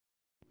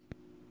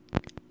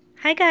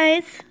Hi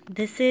guys,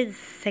 this is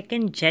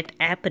second Jet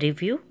app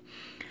review.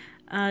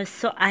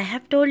 So I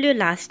have told you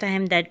last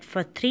time that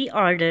for 3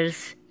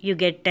 orders you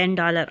get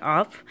 $10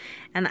 off,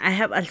 and I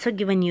have also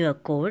given you a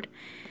code.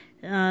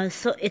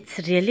 So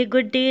it's really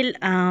good deal.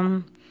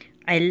 I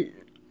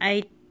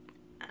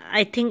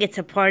think it's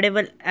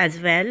affordable as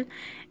well,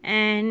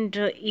 and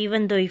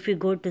even though if you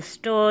go to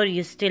store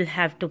you still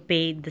have to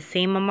pay the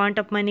same amount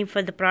of money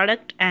for the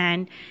product,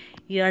 and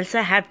you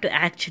also have to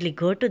actually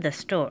go to the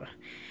store.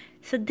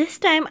 So this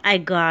time I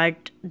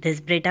got this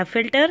Brita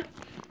filter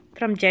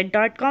from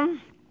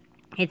jet.com.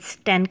 It's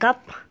 10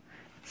 cup.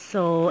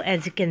 So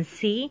as you can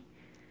see,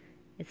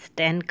 it's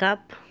 10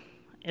 cup.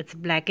 It's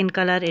black in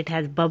color. It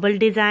has bubble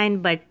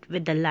design, but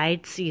with the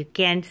lights you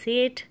can't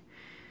see it.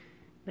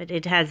 But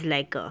it has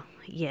like a,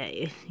 yeah,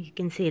 you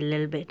can see a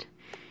little bit.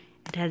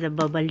 It has a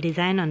bubble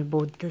design on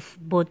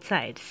both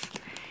sides.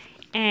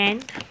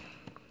 And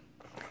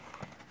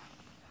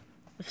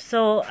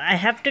so I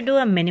have to do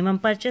a minimum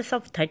purchase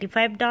of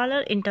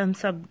 $35 in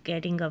terms of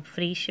getting a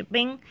free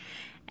shipping,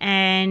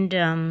 and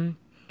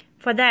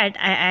for that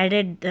I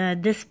added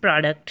this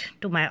product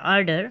to my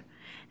order,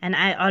 and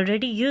I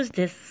already used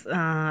this,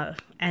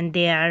 and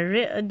they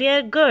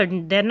are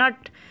good. They're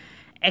not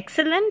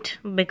excellent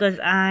because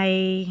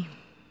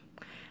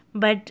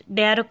but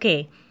they are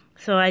okay.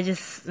 So I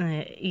just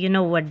you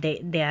know what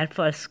they are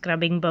for: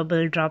 scrubbing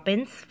bubble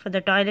drop-ins for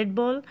the toilet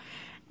bowl.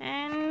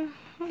 And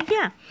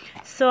yeah,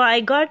 so I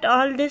got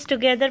all this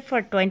together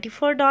for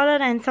 $24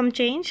 and some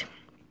change.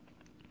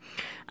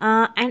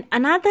 And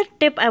another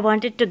tip I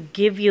wanted to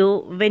give you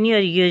when you're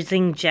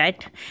using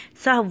Jet.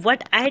 So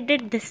what I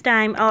did this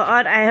time,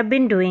 or I have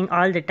been doing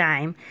all the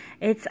time,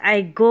 it's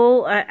I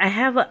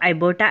have a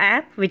Ibotta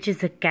app, which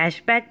is a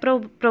cashback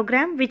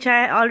program, which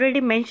I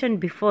already mentioned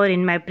before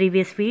in my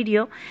previous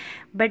video.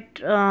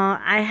 But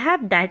I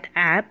have that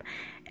app,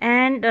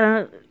 and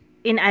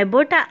in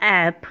Ibotta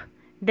app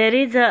there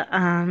is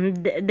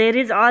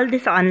all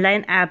these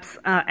online apps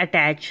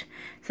attached.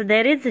 So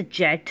there is a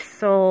Jet.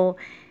 So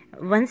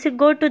once you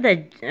go to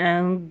the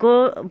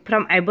go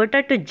from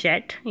Ibotta to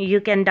Jet,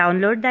 you can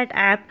download that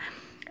app,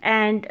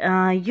 and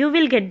you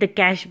will get the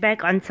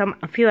cashback on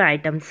a few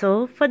items.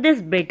 So for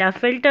this Brita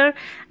filter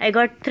I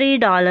got $3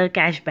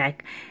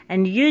 cashback,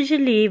 and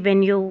usually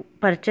when you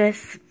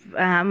purchase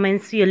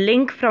means you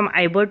link from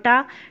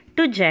Ibotta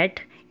to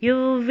Jet, you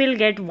will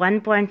get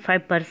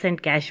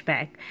 1.5%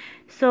 cashback.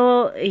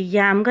 So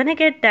yeah, I'm gonna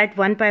get that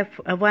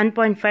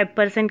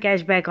 1.5%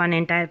 cashback on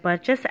entire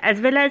purchase, as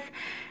well as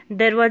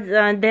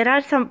there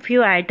are some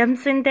few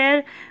items in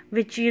there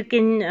which you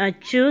can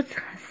choose,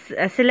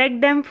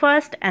 select them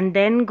first and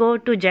then go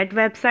to Jet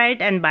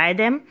website and buy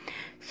them.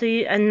 So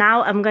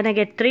now I'm gonna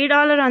get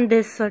 $3 on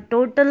this. So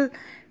total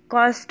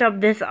cost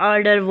of this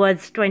order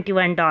was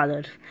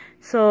 $21.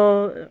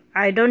 So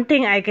I don't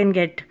think I can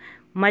get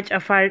much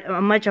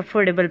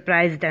affordable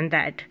price than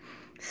that.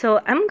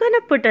 So I'm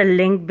gonna put a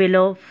link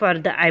below for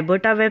the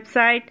Ibotta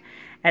website,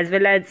 as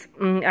well as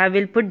I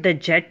will put the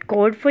Jet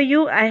code for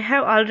you. I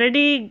have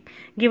already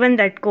given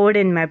that code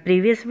in my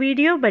previous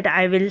video, but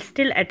I will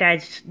still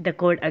attach the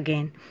code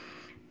again.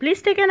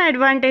 Please take an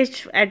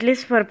advantage at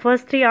least for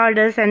first 3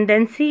 orders, and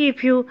then see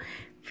if you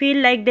feel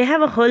like they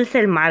have a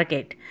wholesale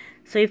market.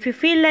 So if you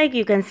feel like,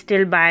 you can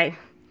still buy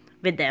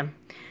with them.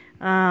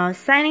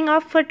 Signing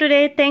off for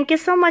today. Thank you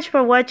so much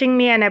for watching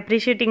me and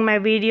appreciating my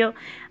video.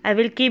 I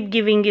will keep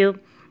giving you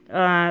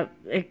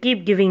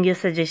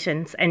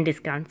suggestions and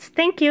discounts.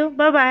 Thank you.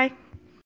 Bye bye.